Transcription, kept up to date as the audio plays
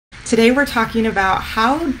Today we're talking about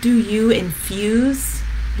how do you infuse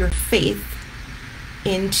your faith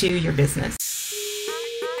into your business.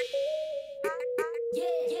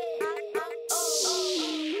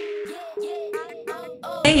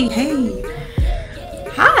 Hey.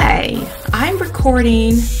 Hi, I'm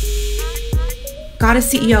recording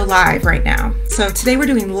Goddess CEO live right now. So today we're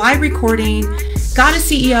doing live recording. Goddess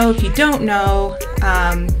CEO, if you don't know,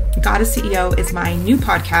 Goddess CEO is my new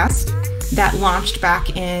podcast that launched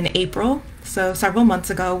back in April, so several months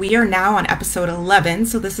ago. We are now on episode 11,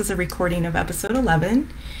 so this is a recording of episode 11.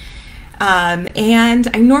 And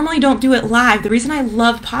I normally don't do it live. The reason I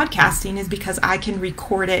love podcasting is because I can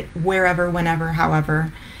record it wherever, whenever,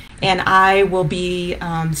 however. And I will be,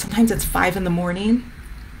 sometimes it's 5 in the morning,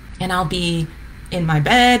 and I'll be in my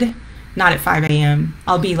bed, not at 5 a.m.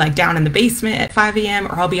 I'll be like down in the basement at 5 a.m.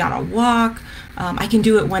 or I'll be on a walk. I can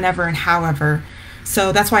do it whenever and however.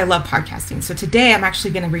 So that's why I love podcasting. So today I'm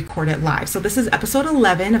actually going to record it live. So this is episode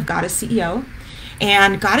 11 of Goddess CEO.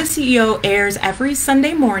 And Goddess CEO airs every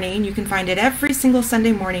Sunday morning. You can find it every single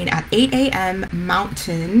Sunday morning at 8 a.m.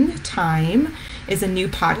 Mountain Time is a new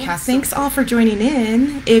podcast. Thanks all for joining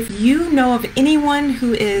in. If you know of anyone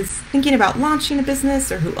who is thinking about launching a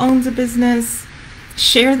business or who owns a business,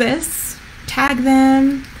 share this, tag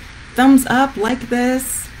them, thumbs up, like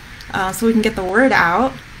this, so we can get the word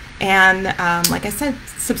out. And like I said,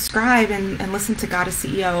 subscribe and listen to Goddess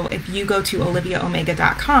CEO. If you go to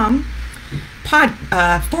oliviaomega.com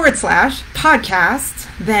 /podcast,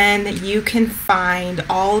 then you can find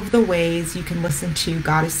all of the ways you can listen to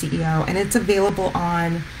Goddess CEO. And it's available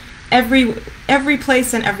on every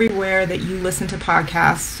place and everywhere that you listen to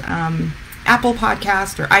podcasts, Apple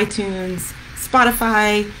Podcast or iTunes,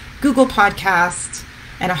 Spotify, Google Podcast,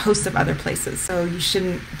 and a host of other places. So you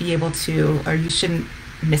shouldn't be able to, or you shouldn't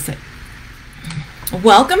miss it.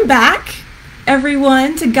 Welcome back,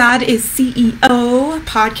 everyone, to God is CEO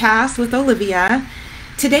podcast with Olivia.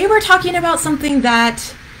 Today we're talking about something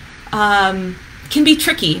that can be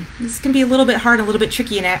tricky. This can be a little bit hard, a little bit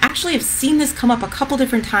tricky, and I actually have seen this come up a couple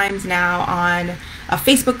different times now on a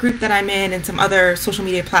Facebook group that I'm in and some other social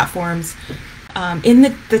media platforms.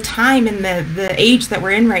 In the time and the age that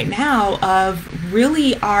we're in right now of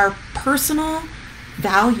really our personal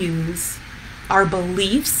values, our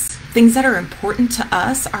beliefs, things that are important to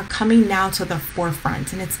us are coming now to the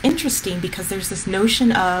forefront. And it's interesting because there's this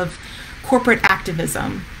notion of corporate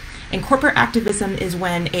activism. And corporate activism is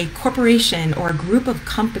when a corporation or a group of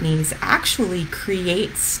companies actually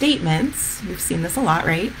create statements, we've seen this a lot,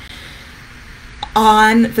 right,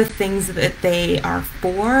 on the things that they are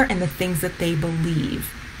for and the things that they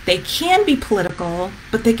believe. They can be political,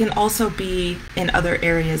 but they can also be in other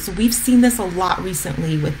areas. So we've seen this a lot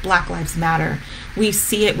recently with Black Lives Matter. We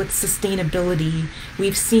see it with sustainability.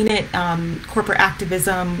 We've seen it, corporate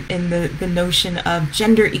activism in the notion of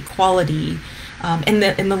gender equality, and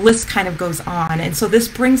the list kind of goes on. And so this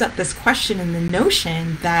brings up this question and the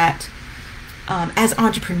notion that as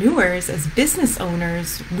entrepreneurs, as business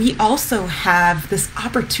owners, we also have this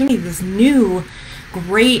opportunity, this new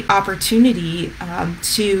great opportunity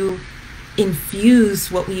to infuse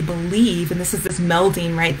what we believe. And this is this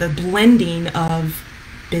melding, right? The blending of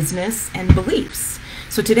business and beliefs.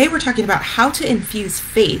 So today we're talking about how to infuse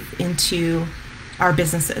faith into our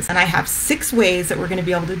businesses. And I have 6 ways that we're going to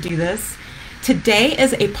be able to do this. Today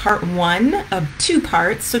is a part 1 of 2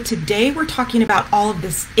 parts. So today we're talking about all of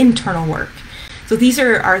this internal work. So these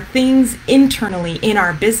are things internally in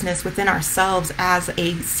our business, within ourselves as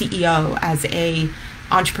a CEO, as a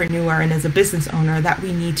entrepreneur, and as a business owner that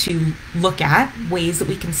we need to look at, ways that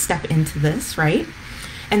we can step into this, right?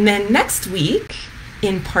 And then next week,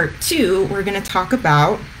 in part 2, we're going to talk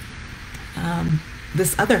about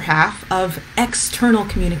this other half of external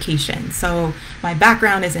communication. So my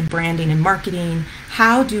background is in branding and marketing.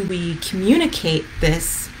 How do we communicate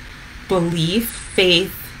this belief,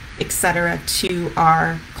 faith, etc., to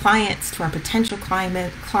our clients, to our potential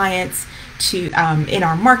clients, to in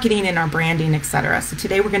our marketing, in our branding, etc. So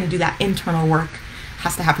today we're going to do that internal work.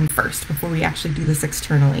 Has to happen first before we actually do this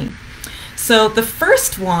externally. So the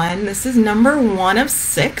first one, this is number 1 of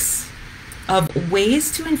 6 of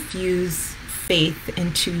ways to infuse faith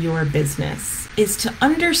into your business, is to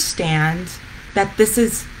understand that this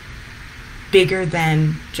is bigger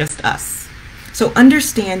than just us. So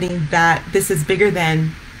understanding that this is bigger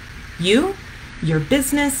than you, your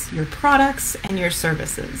business, your products, and your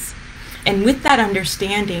services. And with that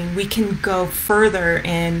understanding, we can go further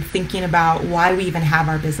in thinking about why we even have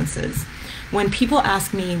our businesses. When people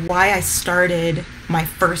ask me why I started my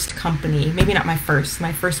first company, maybe not my first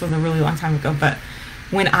was a really long time ago, but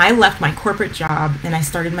when I left my corporate job and I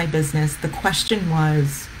started my business, the question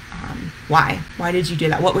was, Why? Why did you do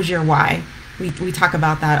that? What was your why? We talk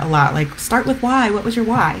about that a lot. Like, start with why. What was your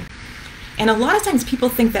why? And a lot of times people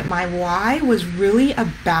think that my why was really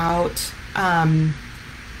about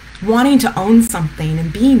wanting to own something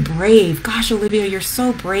and being brave. Gosh, Olivia, you're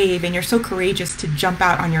so brave and you're so courageous to jump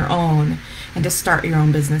out on your own and to start your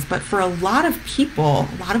own business. But for a lot of people,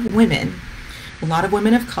 a lot of women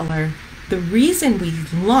of color, the reason we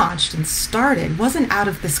launched and started wasn't out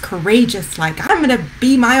of this courageous, like, I'm going to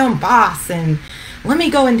be my own boss and let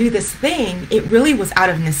me go and do this thing. It really was out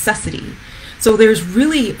of necessity. So there's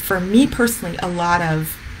really, for me personally, a lot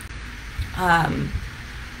of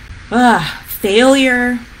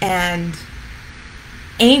failure and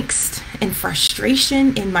angst and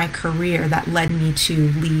frustration in my career that led me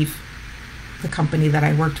to leave the company that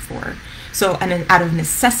I worked for. So, and out of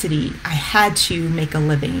necessity, I had to make a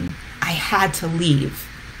living. I had to leave.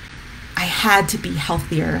 I had to be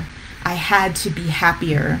healthier. I had to be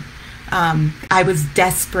happier. I was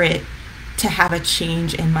desperate to have a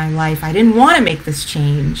change in my life. I didn't want to make this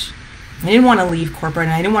change. I didn't want to leave corporate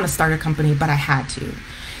and I didn't want to start a company, but I had to.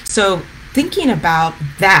 So thinking about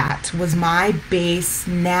that was my base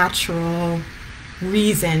natural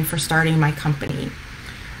reason for starting my company.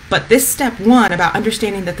 But this step one about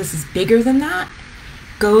understanding that this is bigger than that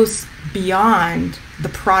goes beyond the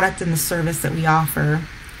product and the service that we offer.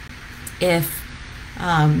 If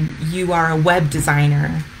you are a web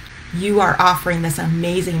designer, you are offering this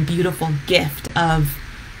amazing, beautiful gift of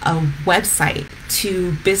a website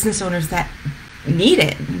to business owners that need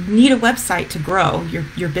a website to grow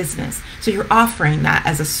your business. So you're offering that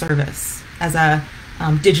as a service, as a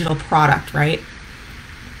digital product, right?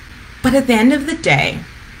 But at the end of the day,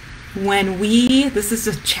 this is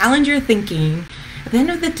to challenge your thinking, at the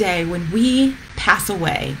end of the day, when we pass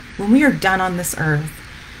away, when we are done on this earth,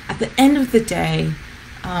 at the end of the day,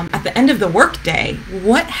 at the end of the workday,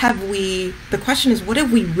 the question is, what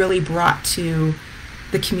have we really brought to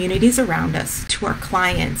the communities around us, to our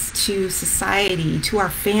clients, to society, to our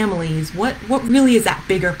families? What really is that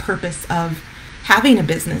bigger purpose of having a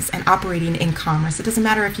business and operating in commerce? It doesn't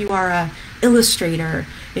matter if you are an illustrator,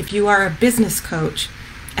 if you are a business coach.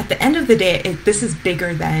 At the end of the day, this is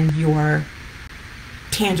bigger than your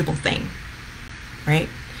tangible thing, right?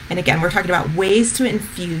 And again, we're talking about ways to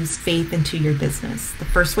infuse faith into your business. The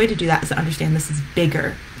first way to do that is to understand this is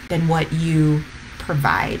bigger than what you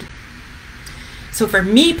provide. So for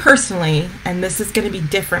me personally, and this is going to be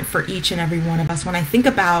different for each and every one of us, when I think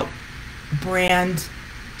about brand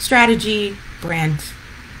strategy, brand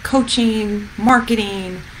coaching,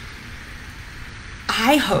 marketing,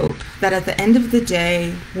 I hope that at the end of the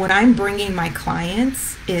day, what I'm bringing my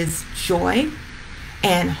clients is joy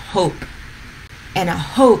and hope. And a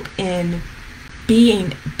hope in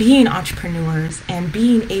being entrepreneurs and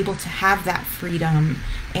being able to have that freedom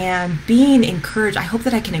and being encouraged. I hope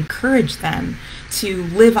that I can encourage them to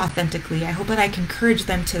live authentically. I hope that I can encourage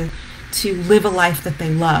them to live a life that they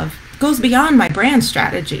love. It goes beyond my brand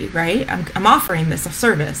strategy, right? I'm offering this a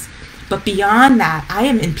service. But beyond that, I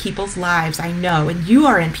am in people's lives, I know, and you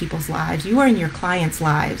are in people's lives. You are in your clients'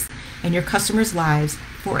 lives and your customers' lives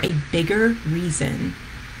for a bigger reason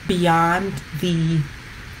beyond the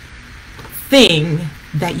thing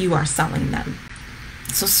that you are selling them.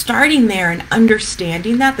 So starting there and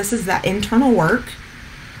understanding that this is that internal work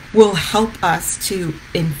will help us to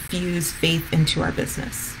infuse faith into our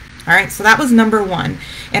business. All right, so that was number one.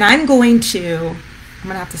 And I'm going to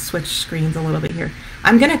have to switch screens a little bit here.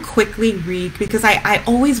 I'm going to quickly read, because I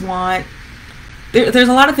always want, there's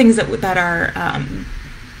a lot of things that are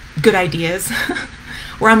good ideas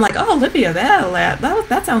where I'm like, oh, Olivia,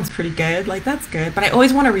 that sounds pretty good. Like, that's good. But I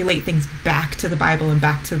always want to relate things back to the Bible and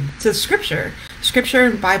back to Scripture. Scripture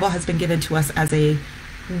and Bible has been given to us as a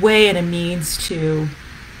way and a means to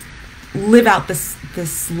live out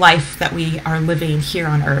this life that we are living here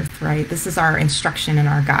on earth, right? This is our instruction and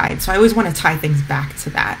our guide. So I always want to tie things back to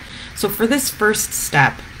that. So for this first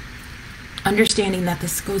step, understanding that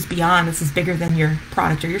this goes beyond, this is bigger than your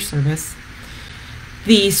product or your service.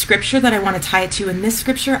 The scripture that I want to tie it to, and this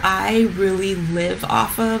scripture I really live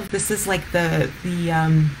off of. This is like the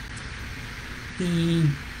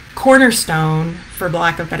cornerstone, for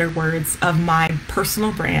lack of better words, of my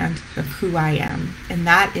personal brand of who I am. And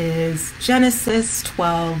that is Genesis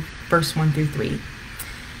 12, verse 1 through 3.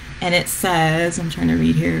 And it says, I'm trying to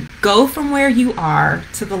read here, "Go from where you are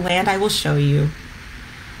to the land I will show you.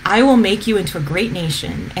 I will make you into a great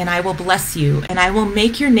nation, and I will bless you, and I will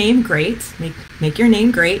make your name great." Make your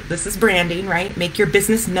name great. This is branding, right? Make your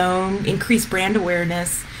business known, increase brand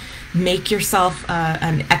awareness, make yourself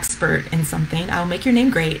an expert in something. I will make your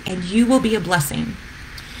name great, and you will be a blessing.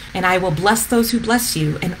 and I will bless those who bless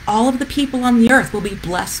you, and all of the people on the earth will be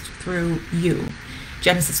blessed through you.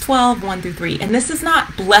 Genesis 12, 1 through 3. And this is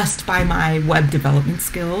not blessed by my web development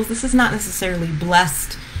skills. This is not necessarily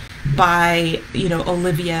blessed by,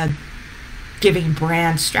 Olivia giving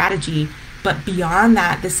brand strategy. But beyond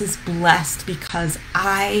that, this is blessed because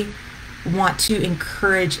I want to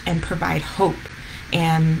encourage and provide hope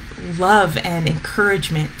and love and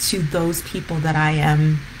encouragement to those people that I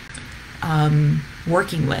am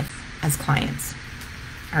working with as clients.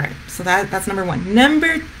 All right, so that's number one.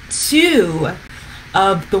 Number two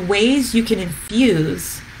of the ways you can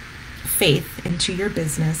infuse faith into your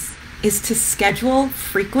business is to schedule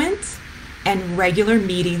frequent and regular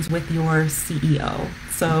meetings with your CEO.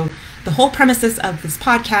 So the whole premises of this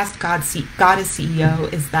podcast, God is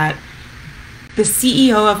CEO, is that the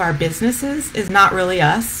CEO of our businesses is not really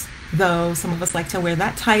us, though some of us like to wear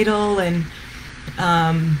that title and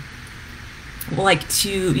like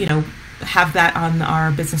to, have that on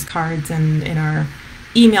our business cards and in our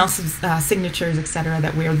email signatures, etc.,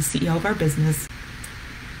 that we're the CEO of our business.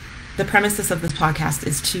 The premises of this podcast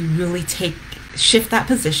is to really shift that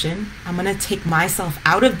position. I'm going to take myself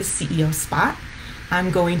out of the CEO spot.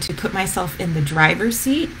 I'm going to put myself in the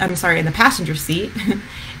in the passenger seat,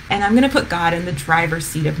 and I'm going to put God in the driver's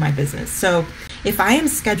seat of my business. So if I am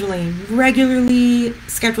scheduling regularly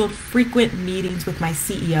scheduled frequent meetings with my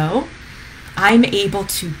CEO, I'm able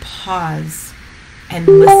to pause and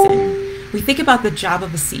listen. We think about the job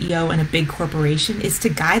of a CEO in a big corporation is to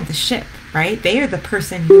guide the ship, right? They are the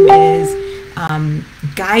person who is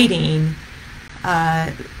guiding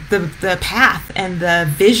the path and the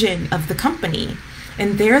vision of the company.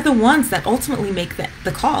 And they're the ones that ultimately make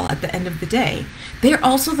the call at the end of the day. They're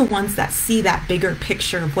also the ones that see that bigger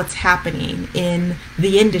picture of what's happening in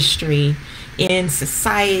the industry, in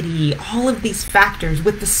society, all of these factors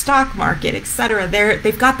with the stock market, etc.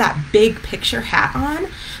 They've got that big picture hat on,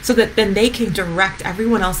 so that then they can direct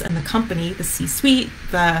everyone else in the company, the C-suite,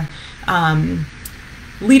 the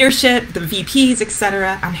leadership, the VPs,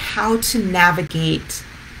 etc., on how to navigate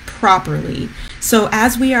properly. So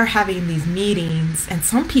as we are having these meetings, and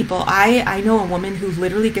some people, I know a woman who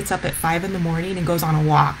literally gets up at 5 a.m. and goes on a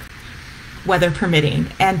walk, weather permitting.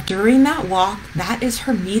 And during that walk, that is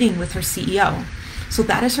her meeting with her CEO. So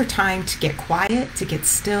that is her time to get quiet, to get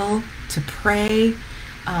still, to pray,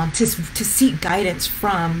 to seek guidance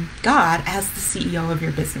from God as the CEO of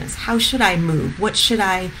your business. How should I move? What should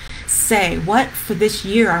I say? What for this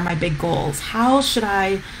year are my big goals? How should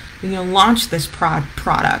I, launch this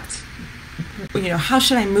product? How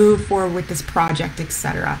should I move forward with this project,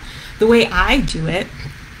 etc. The way I do it,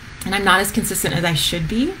 and I'm not as consistent as I should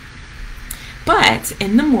be, but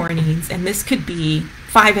in the mornings, and this could be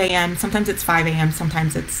 5 a.m., sometimes it's 5 a.m.,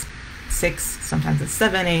 sometimes it's 6, sometimes it's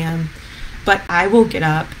 7 a.m., but I will get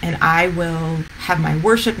up and I will have my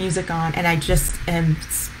worship music on, and I just am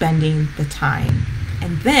spending the time.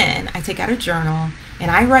 And then I take out a journal and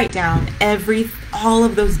I write down all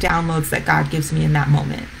of those downloads that God gives me in that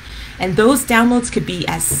moment. And those downloads could be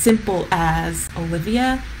as simple as,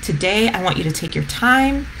 Olivia, today I want you to take your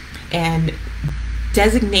time and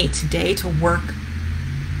designate today to work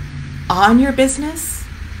on your business,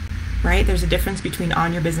 right? There's a difference between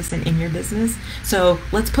on your business and in your business. So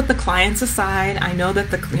let's put the clients aside. I know that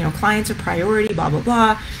the clients are priority, blah, blah,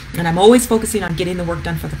 blah. And I'm always focusing on getting the work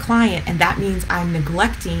done for the client. And that means I'm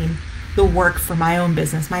neglecting the work for my own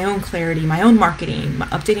business, my own clarity, my own marketing,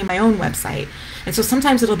 updating my own website. And so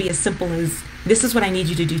sometimes it'll be as simple as, this is what I need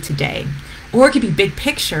you to do today. Or it could be big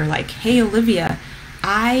picture, like, hey, Olivia,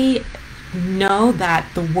 I know that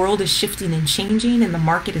the world is shifting and changing, and the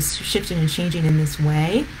market is shifting and changing in this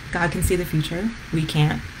way. God can see the future. We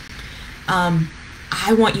can't.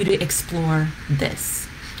 I want you to explore this.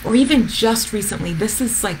 Or even just recently, this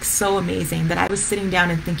is like so amazing that I was sitting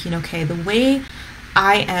down and thinking, okay, the way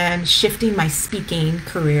I am shifting my speaking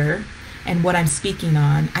career and what I'm speaking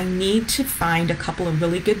on, I need to find a couple of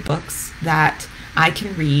really good books that I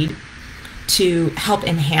can read to help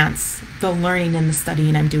enhance the learning and the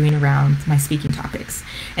studying I'm doing around my speaking topics.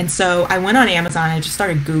 And so I went on Amazon and I just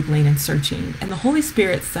started Googling and searching, and the Holy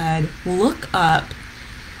Spirit said, look up.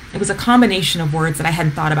 It was a combination of words that I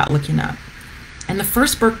hadn't thought about looking up. And the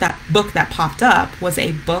first book that popped up was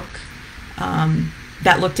a book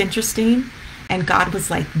that looked interesting. And God was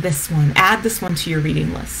like, this one, add this one to your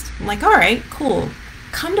reading list. I'm like, all right, cool.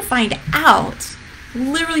 Come to find out,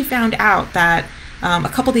 literally found out that a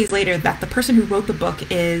couple days later that the person who wrote the book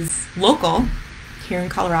is local here in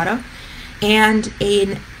Colorado and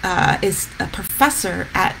is a professor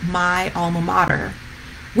at my alma mater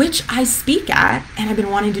which I speak at, and I've been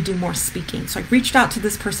wanting to do more speaking. So I reached out to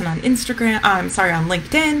this person on on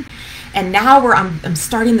LinkedIn, and now I'm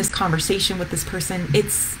starting this conversation with this person.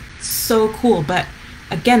 It's so cool, but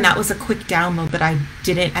again, that was a quick download that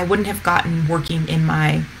I wouldn't have gotten working in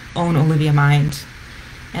my own Olivia mind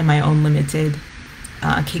and my own limited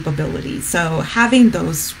capabilities. So having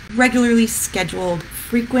those regularly scheduled,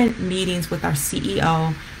 frequent meetings with our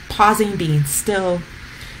CEO, pausing, being still,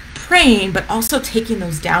 praying, but also taking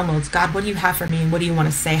those downloads. God, what do you have for me? And what do you want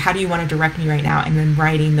to say? How do you want to direct me right now? And then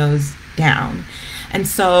writing those down. And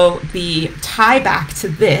so the tie back to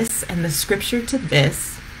this and the scripture to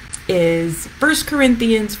this is 1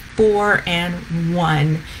 Corinthians 4 and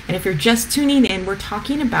 1. And if you're just tuning in, we're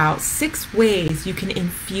talking about 6 ways you can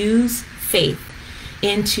infuse faith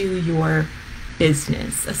into your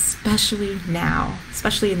business, especially now,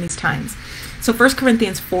 especially in these times. So 1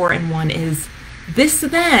 Corinthians 4 and 1 is, this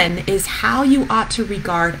then is how you ought to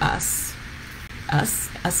regard us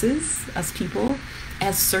people,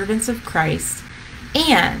 as servants of Christ,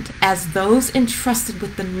 and as those entrusted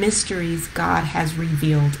with the mysteries God has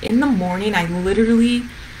revealed. In the morning, I literally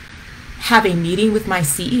have a meeting with my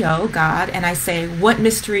CEO, God, and I say, what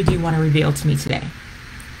mystery do you want to reveal to me today?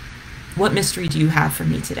 What mystery do you have for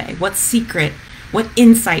me today? What secret, what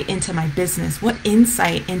insight into my business, what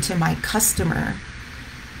insight into my customer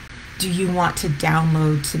do you want to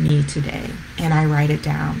download to me today? And I write it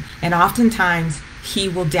down. And oftentimes he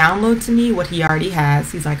will download to me what he already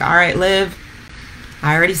has. He's like, all right, Liv,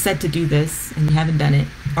 I already said to do this and you haven't done it.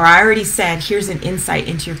 Or I already said, here's an insight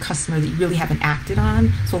into your customer that you really haven't acted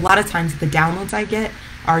on. So a lot of times the downloads I get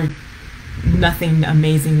are nothing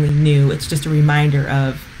amazingly new. It's just a reminder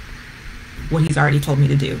of what he's already told me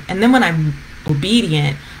to do. And then when I'm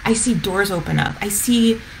obedient, I see doors open up. I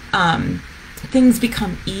see things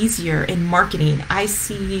become easier in marketing. I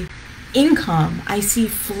see income. I see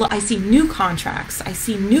I see new contracts. I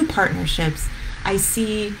see new partnerships. I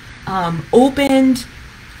see opened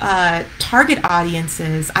target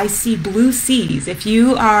audiences. I see blue seas. If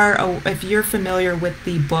you're familiar with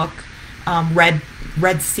the book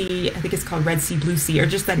Red Sea, I think it's called Red Sea, Blue Sea, or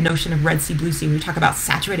just that notion of Red Sea, Blue Sea, when we talk about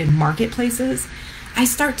saturated marketplaces, I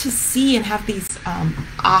start to see and have these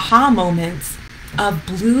aha moments of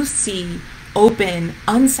blue sea, open,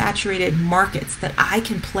 unsaturated markets that I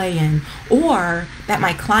can play in, or that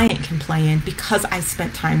my client can play in, because I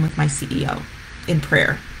spent time with my CEO in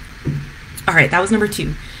prayer. All right, that was number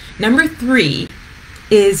 2. Number 3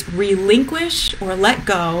 is relinquish or let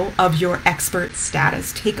go of your expert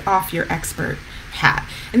status. Take off your expert hat.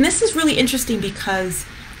 And this is really interesting because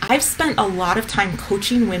I've spent a lot of time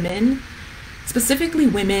coaching women, specifically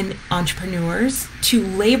women entrepreneurs, to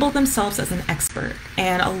label themselves as an expert.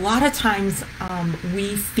 And a lot of times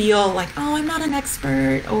we feel like, oh, I'm not an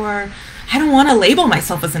expert, or I don't want to label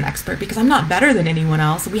myself as an expert because I'm not better than anyone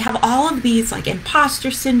else. We have all of these like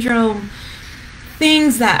imposter syndrome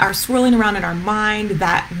things that are swirling around in our mind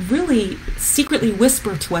that really secretly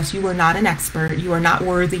whisper to us, you are not an expert, you are not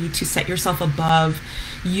worthy to set yourself above,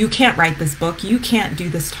 you can't write this book, you can't do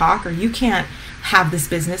this talk, or you can't have this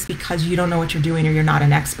business because you don't know what you're doing or you're not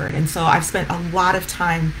an expert. And so I've spent a lot of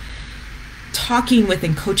time talking with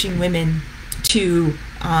and coaching women to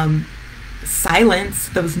silence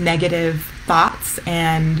those negative thoughts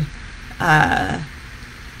and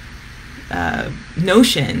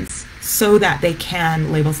notions, so that they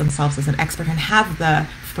can label themselves as an expert and have the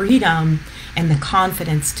freedom and the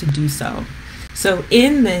confidence to do so. So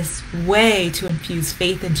in this way to infuse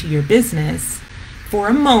faith into your business, for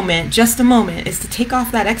a moment, just a moment, is to take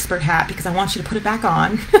off that expert hat, because I want you to put it back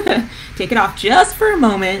on. Take it off just for a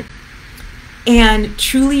moment and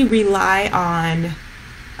truly rely on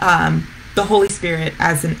the Holy Spirit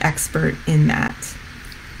as an expert in that.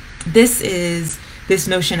 This is this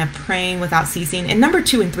notion of praying without ceasing. And number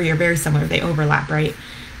 2 and 3 are very similar. They overlap, right?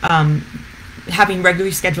 Having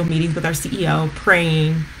regularly scheduled meetings with our CEO,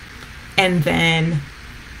 praying, and then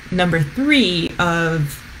number 3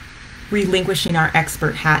 of relinquishing our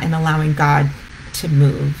expert hat and allowing God to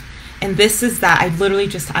move. And this is that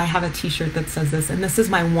I have a t-shirt that says this, and this is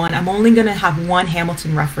my one. I'm only going to have one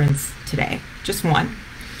Hamilton reference today, just one.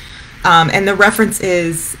 And the reference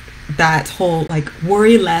is that whole like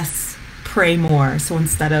worry less, pray more. So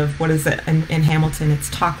instead of, what is it in Hamilton, it's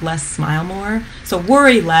talk less, smile more. So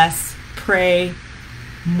worry less, pray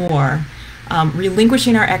more.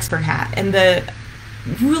 Relinquishing our expert hat. And the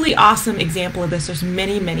really awesome example of this, there's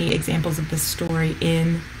many examples of this story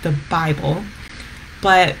in the Bible,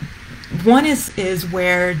 but One is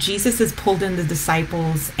where Jesus has pulled in the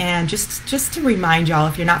disciples, and just to remind y'all,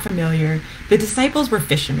 if you're not familiar, the disciples were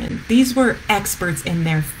fishermen. These were experts in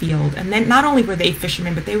their field, and then not only were they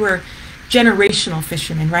fishermen, but they were generational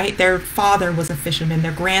fishermen, right? Their father was a fisherman,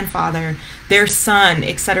 their grandfather, their son,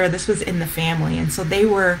 etc. This was in the family, and so they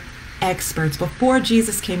were experts. Before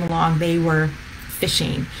Jesus came along, they were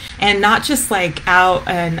fishing, and not just like out.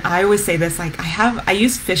 And I always say this, like I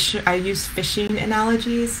use fishing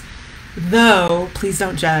analogies. Though, please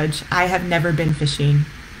don't judge, I have never been fishing.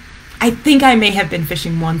 I think I may have been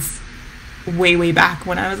fishing once, way back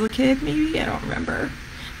when I was a kid, maybe. I don't remember.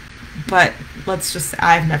 But let's just say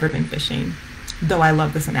I've never been fishing, though I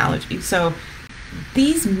love this analogy. So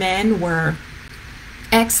these men were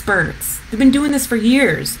experts. They've been doing this for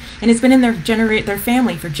years, and it's been in their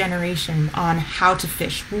family for generation on how to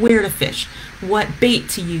fish, where to fish, what bait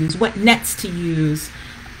to use, what nets to use,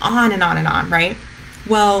 on and on and on, right?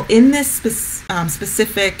 Well, in this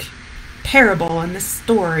specific parable, in this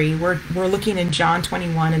story, we're looking in John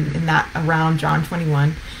 21, and in that around John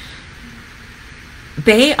 21.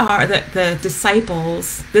 They are the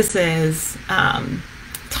disciples. This is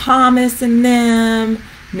Thomas and them,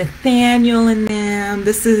 Nathaniel and them.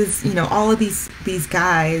 This is, all of these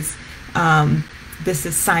guys. This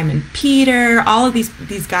is Simon Peter. All of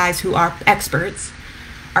these guys who are experts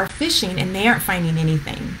are fishing, and they aren't finding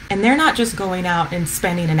anything. And they're not just going out and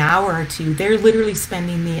spending an hour or two. They're literally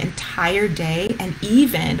spending the entire day, and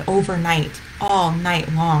even overnight, all night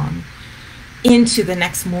long, into the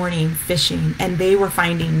next morning fishing, and they were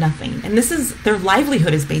finding nothing. And this is, their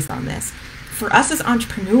livelihood is based on this. For us as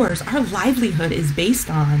entrepreneurs, our livelihood is based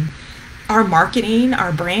on our marketing,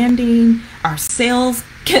 our branding, our sales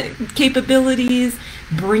capabilities,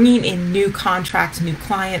 bringing in new contracts, new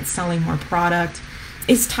clients, selling more product.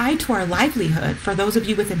 Is tied to our livelihood. For those of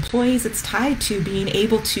you with employees, it's tied to being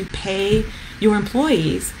able to pay your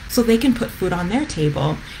employees so they can put food on their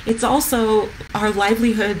table. It's also our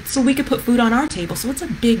livelihood so we could put food on our table. So it's a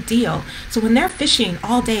big deal. So when they're fishing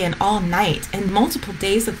all day and all night, and multiple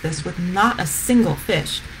days of this with not a single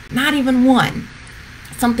fish, not even one,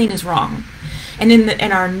 something is wrong. And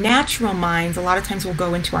in our natural minds, a lot of times we'll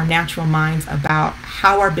go into our natural minds about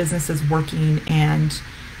how our business is working and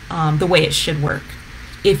the way it should work.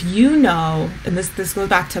 If you know, and this goes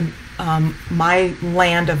back to my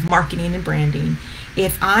land of marketing and branding,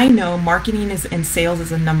 if I know marketing and sales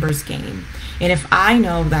is a numbers game, and if I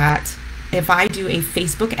know that if I do a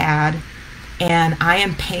Facebook ad and I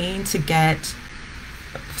am paying to get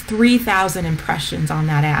 3,000 impressions on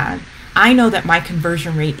that ad, I know that my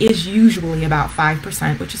conversion rate is usually about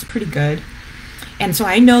 5%, which is pretty good. And so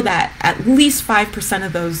I know that at least 5%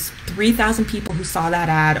 of those 3,000 people who saw that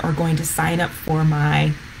ad are going to sign up for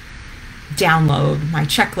my download, my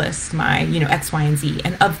checklist, my, X, Y, and Z.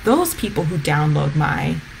 And of those people who download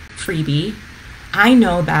my freebie, I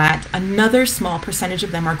know that another small percentage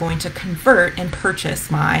of them are going to convert and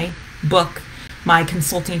purchase my book, my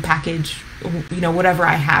consulting package, whatever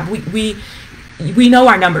I have. We know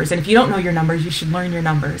our numbers, and if you don't know your numbers, you should learn your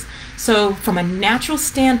numbers. So from a natural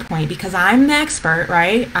standpoint, because I'm the expert,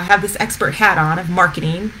 right? I have this expert hat on of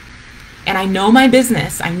marketing, and I know my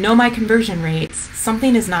business, I know my conversion rates,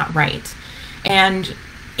 something is not right. And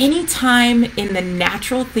anytime in the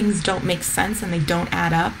natural things don't make sense and they don't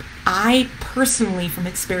add up, I personally, from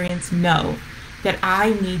experience, know that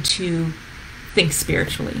I need to think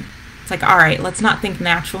spiritually. It's like, all right, let's not think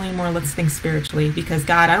naturally anymore, let's think spiritually, because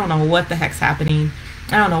God, I don't know what the heck's happening.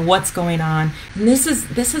 I don't know what's going on. And this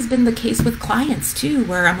has been the case with clients too,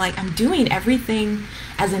 where I'm like, I'm doing everything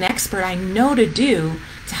as an expert I know to do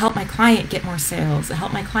to help my client get more sales, to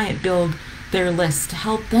help my client build their list, to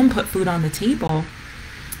help them put food on the table.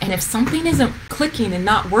 And if something isn't clicking and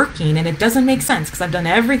not working and it doesn't make sense because I've done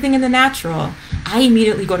everything in the natural, I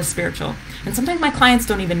immediately go to spiritual. And sometimes my clients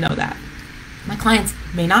don't even know that. My clients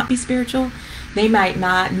may not be spiritual. They might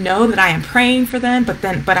not know that I am praying for them,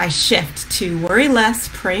 but I shift to worry less,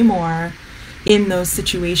 pray more in those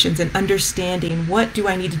situations, and understanding what do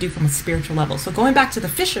I need to do from a spiritual level. So going back to the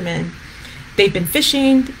fishermen, they've been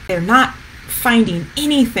fishing, they're not finding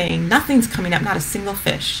anything, nothing's coming up, not a single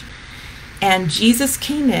fish. And Jesus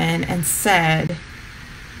came in and said,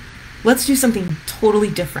 let's do something totally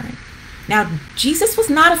different. Now, Jesus was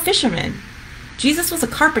not a fisherman. Jesus was a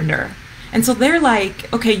carpenter. And so they're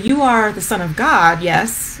like, okay, you are the Son of God,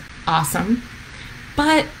 yes, awesome.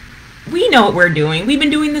 But we know what we're doing. We've been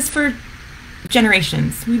doing this for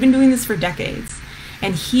generations. We've been doing this for decades.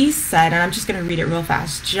 And he said, and I'm just going to read it real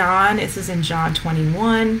fast. This is in John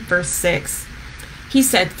 21, verse 6. He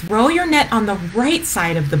said, throw your net on the right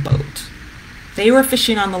side of the boat. They were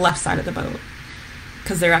fishing on the left side of the boat.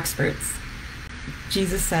 because they're experts.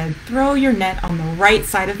 Jesus said, throw your net on the right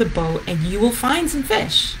side of the boat and you will find some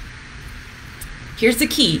fish. Here's the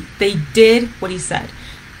key. They did what he said.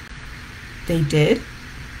 They did.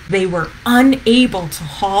 They were unable to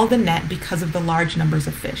haul the net because of the large numbers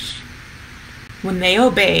of fish. When they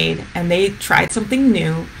obeyed and they tried something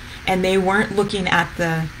new and they weren't looking at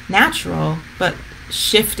the natural, but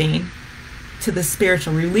shifting to the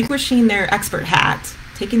spiritual, relinquishing their expert hat,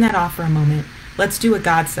 taking that off for a moment. Let's do what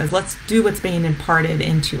God says. Let's do what's being imparted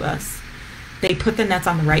into us. They put the nets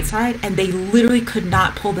on the right side and they literally could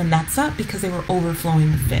not pull the nets up because they were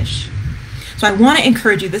overflowing with fish. So I want to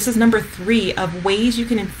encourage you, this is number 3 of ways you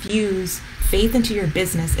can infuse faith into your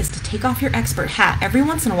business, is to take off your expert hat every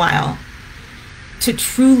once in a while, to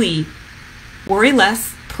truly worry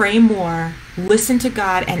less, pray more, listen to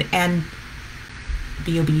God, and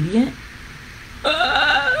be obedient.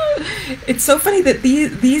 It's so funny that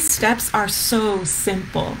these steps are so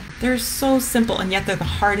simple. They're so simple, and yet they're the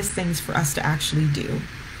hardest things for us to actually do.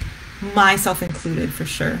 Myself included, for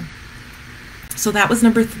sure. So that was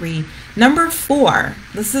number 3. Number 4,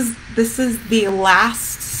 this is the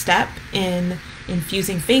last step in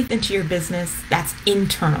infusing faith into your business. That's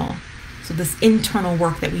internal. So this internal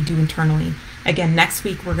work that we do internally. Again, next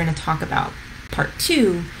week we're going to talk about part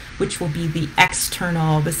 2, which will be the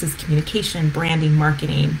external. This is communication, branding,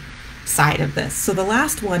 marketing side of this. So the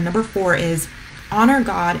last one, number 4, is honor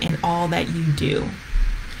God in all that you do.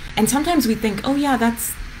 And sometimes we think, oh yeah,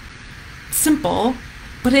 that's simple,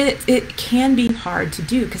 but it can be hard to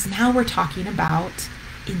do, because now we're talking about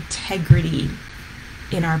integrity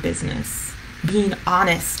in our business, being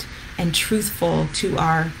honest and truthful to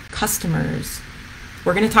our customers.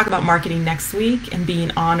 We're going to talk about marketing next week and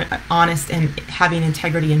being honest and having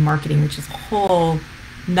integrity in marketing, which is a whole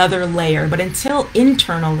another layer. But until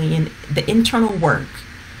internally, in the internal work,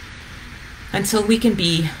 until we can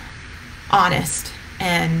be honest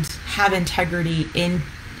and have integrity in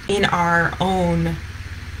our own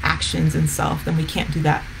actions and self, then we can't do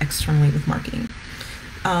that externally with marketing.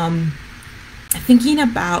 Thinking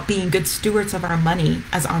about being good stewards of our money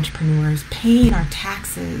as entrepreneurs, paying our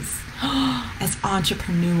taxes as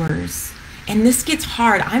entrepreneurs. And this gets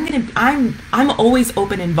hard. I'm always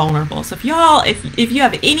open and vulnerable. So if you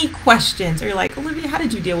have any questions, or you're like, Olivia, how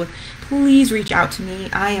did you deal with, please reach out to me.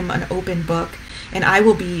 I am an open book, and I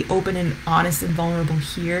will be open and honest and vulnerable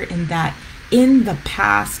here, in that in the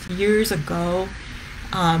past, years ago,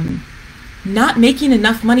 not making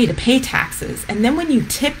enough money to pay taxes. And then when you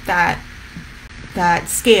tip that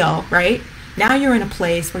scale, right? Now you're in a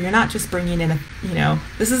place where you're not just bringing in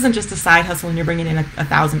this isn't just a side hustle and you're bringing in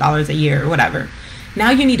 $1,000 a year or whatever. Now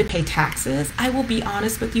you need to pay taxes. I will be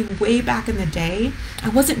honest with you, way back in the day, I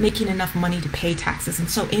wasn't making enough money to pay taxes. And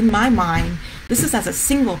so in my mind, this is as a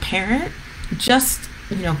single parent, just,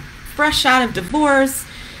 fresh out of divorce,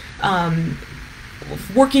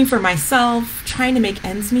 working for myself, trying to make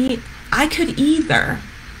ends meet. I could either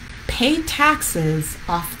pay taxes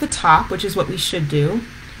off the top, which is what we should do,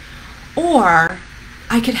 or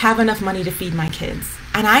I could have enough money to feed my kids.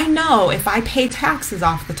 And I know if I pay taxes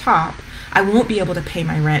off the top, I won't be able to pay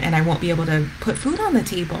my rent and I won't be able to put food on the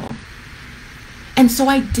table. And so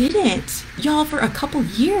I didn't, y'all, for a couple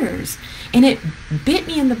years. And it bit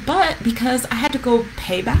me in the butt because I had to go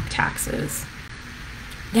pay back taxes.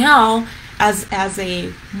 Now, as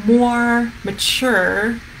a more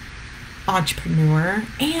mature entrepreneur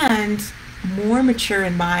and more mature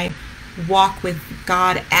in my walk with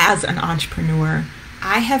God as an entrepreneur,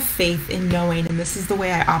 I have faith in knowing, and this is the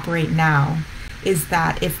way I operate now, is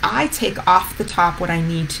that if I take off the top what I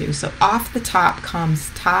need to, so off the top comes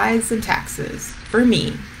tithes and taxes for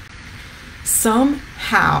me,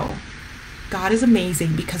 somehow God is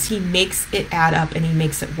amazing because he makes it add up and he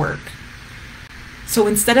makes it work. So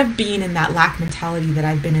instead of being in that lack mentality that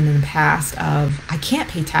I've been in the past of, I can't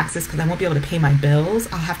pay taxes because I won't be able to pay my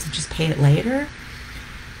bills, I'll have to just pay it later.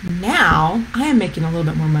 Now, I am making a little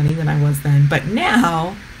bit more money than I was then, but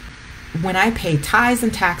now, when I pay tithes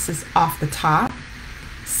and taxes off the top,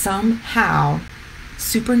 somehow,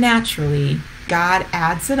 supernaturally, God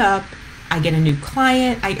adds it up, I get a new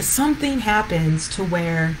client, something happens to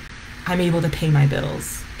where I'm able to pay my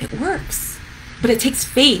bills. It works. But it takes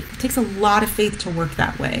faith. It takes a lot of faith to work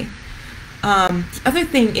that way. The other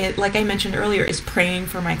thing, like I mentioned earlier, is praying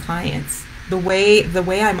for my clients. The way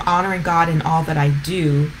I'm honoring God in all that I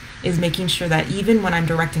do is making sure that even when I'm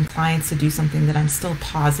directing clients to do something, that I'm still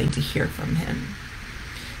pausing to hear from him.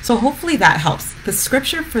 So hopefully that helps. The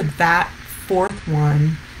scripture for that fourth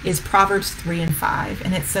one is Proverbs 3:5,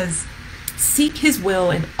 and it says, "Seek his will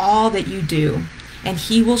in all that you do, and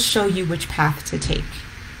he will show you which path to take."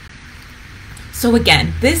 So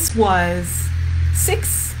again, this was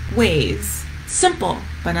 6 ways, simple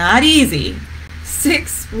but not easy,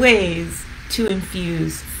 6 ways to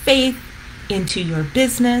infuse faith into your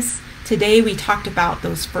business. Today we talked about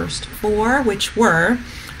those first 4, which were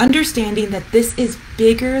understanding that this is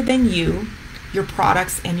bigger than you. Your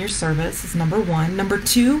products and your service is number 1. Number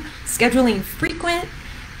 2, scheduling frequent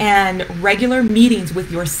and regular meetings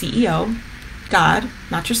with your CEO, God,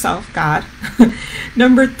 not yourself, God.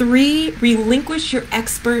 Number 3, relinquish your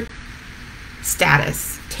expert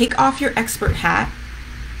status. Take off your expert hat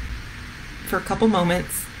for a couple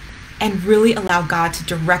moments and really allow God to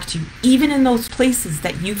direct you, even in those places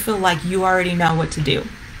that you feel like you already know what to do.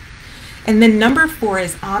 And then number 4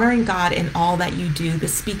 is honoring God in all that you do.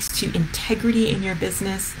 This speaks to integrity in your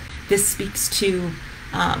business. This speaks to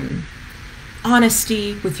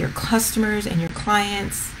honesty with your customers and your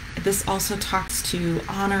clients. This also talks to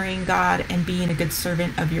honoring God and being a good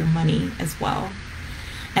servant of your money as well.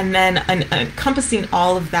 And then encompassing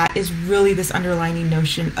all of that is really this underlining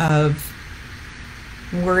notion of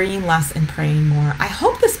worrying less and praying more. I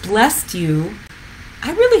hope this blessed you.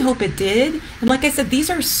 I really hope it did. And like I said, these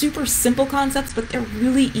are super simple concepts, but they're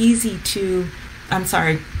really easy to,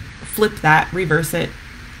 flip that, reverse it.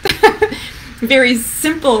 Very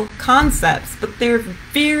simple concepts, but they're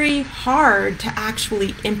very hard to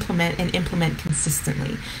actually implement and implement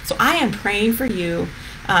consistently. So I am praying for you.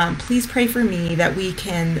 Please pray for me that we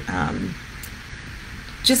can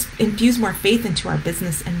just infuse more faith into our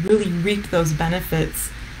business and really reap those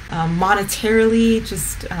benefits monetarily,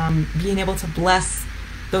 just being able to bless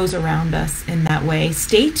those around us in that way.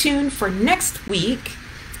 Stay tuned for next week.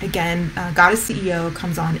 Again, Goddess CEO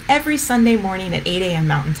comes on every Sunday morning at 8 a.m.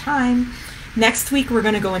 Mountain Time. Next week, we're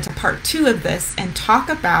going to go into part 2 of this and talk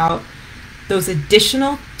about those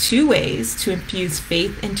additional 2 ways to infuse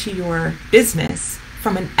faith into your business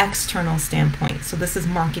from an external standpoint. So this is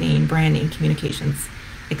marketing, branding, communications,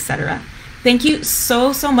 etc. Thank you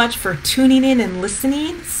so much for tuning in and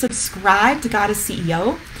listening. Subscribe to Goddess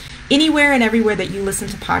CEO anywhere and everywhere that you listen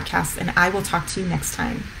to podcasts, and I will talk to you next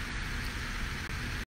time.